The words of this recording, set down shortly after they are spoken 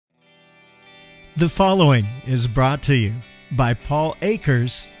The following is brought to you by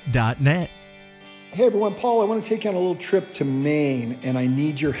paulakers.net. Hey everyone, Paul, I want to take you on a little trip to Maine and I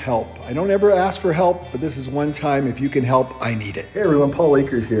need your help. I don't ever ask for help, but this is one time if you can help, I need it. Hey everyone, Paul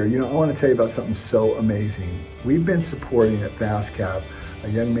Akers here. I want to tell you about something so amazing. We've been supporting at FastCap a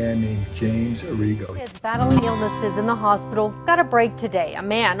young man named James Orrigo. Kids battling illnesses in the hospital got a break today. A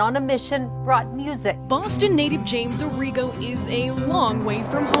man on a mission brought music. Boston native James Orrigo is a long way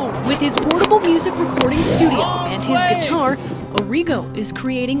from home. With his portable music recording studio and his guitar, Orrigo is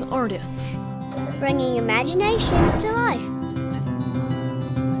creating artists. Bringing imaginations to life.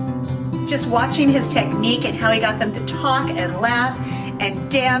 Just watching his technique and how he got them to talk and laugh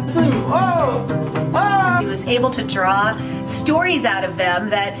and dance. He was able to draw stories out of them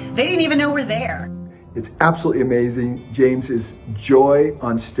that they didn't even know were there. It's absolutely amazing. James is joy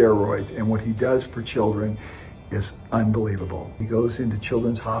on steroids, and what he does for children is unbelievable. He goes into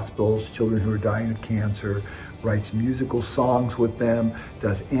children's hospitals, children who are dying of cancer, writes musical songs with them,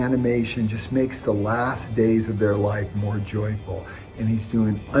 does animation, just makes the last days of their life more joyful. And he's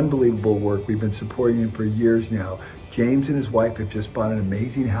doing unbelievable work. We've been supporting him for years now. James and his wife have just bought an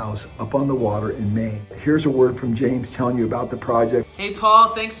amazing house up on the water in Maine. Here's a word from James telling you about the project. Hey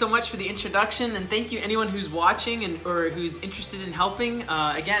Paul, thanks so much for the introduction, and thank you anyone who's watching or who's interested in helping.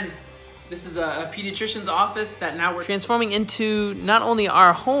 Again, this is a pediatrician's office that now we're transforming into not only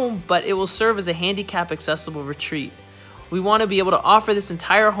our home, but it will serve as a handicap accessible retreat. We want to be able to offer this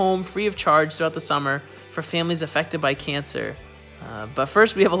entire home free of charge throughout the summer for families affected by cancer. But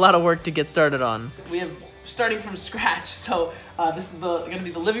first, we have a lot of work to get started on. We have starting from scratch, so this is going to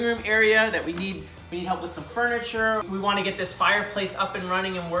be the living room area that we need help with some furniture. We want to get this fireplace up and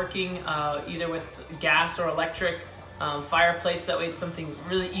running and working, either with gas or electric. Fireplace, that way it's something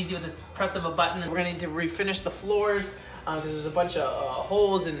really easy with the press of a button. We're gonna need to refinish the floors because there's a bunch of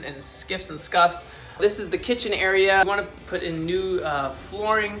holes and skiffs and scuffs. This is the kitchen area. We want to put in new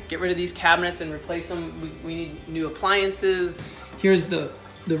flooring, get rid of these cabinets and replace them. We need new appliances. Here's the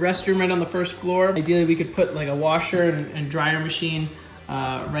restroom right on the first floor. Ideally we could put like a washer and dryer machine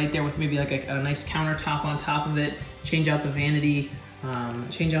right there with maybe like a nice countertop on top of it, change out the vanity,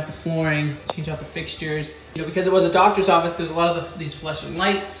 change out the flooring, change out the fixtures. Because it was a doctor's office, there's a lot of these flashing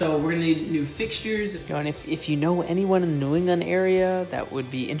lights, so we're gonna need new fixtures. And if you know anyone in the New England area that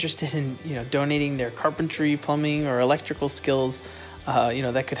would be interested in donating their carpentry, plumbing, or electrical skills,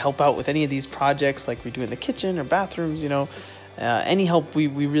 that could help out with any of these projects like we do in the kitchen or bathrooms, any help we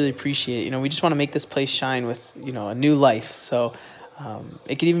really appreciate. We just want to make this place shine with a new life. So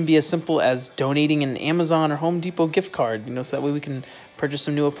it could even be as simple as donating an Amazon or Home Depot gift card, so that way we can purchase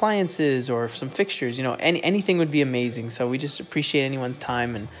some new appliances or some fixtures. Anything would be amazing. So we just appreciate anyone's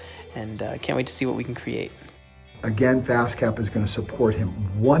time and can't wait to see what we can create. Again, FastCap is going to support him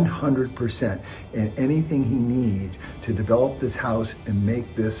 100% in anything he needs to develop this house and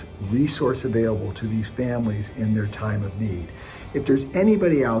make this resource available to these families in their time of need. If there's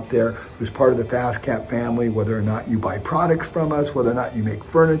anybody out there who's part of the FastCap family, whether or not you buy products from us, whether or not you make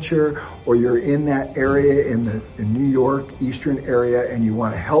furniture, or you're in that area in New York, Eastern area, and you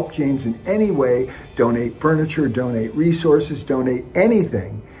want to help James in any way, donate furniture, donate resources, donate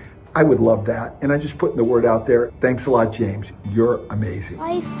anything, I would love that. And I'm just putting the word out there. Thanks a lot, James. You're amazing.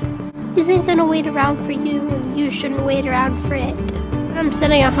 Life isn't going to wait around for you, and you shouldn't wait around for it. When I'm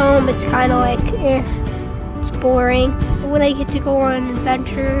sitting at home, it's kind of like, it's boring. But when I get to go on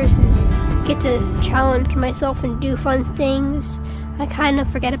adventures and get to challenge myself and do fun things, I kind of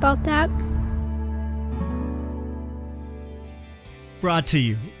forget about that. Brought to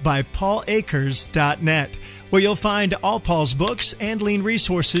you by paulakers.net, where you'll find all Paul's books and lean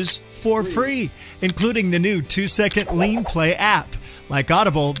resources for free, including the new 2-second Lean Play app, like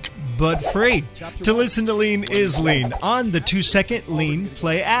Audible, but free. To listen to Lean is Lean on the 2-second Lean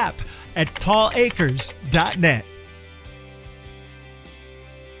Play app at paulakers.net.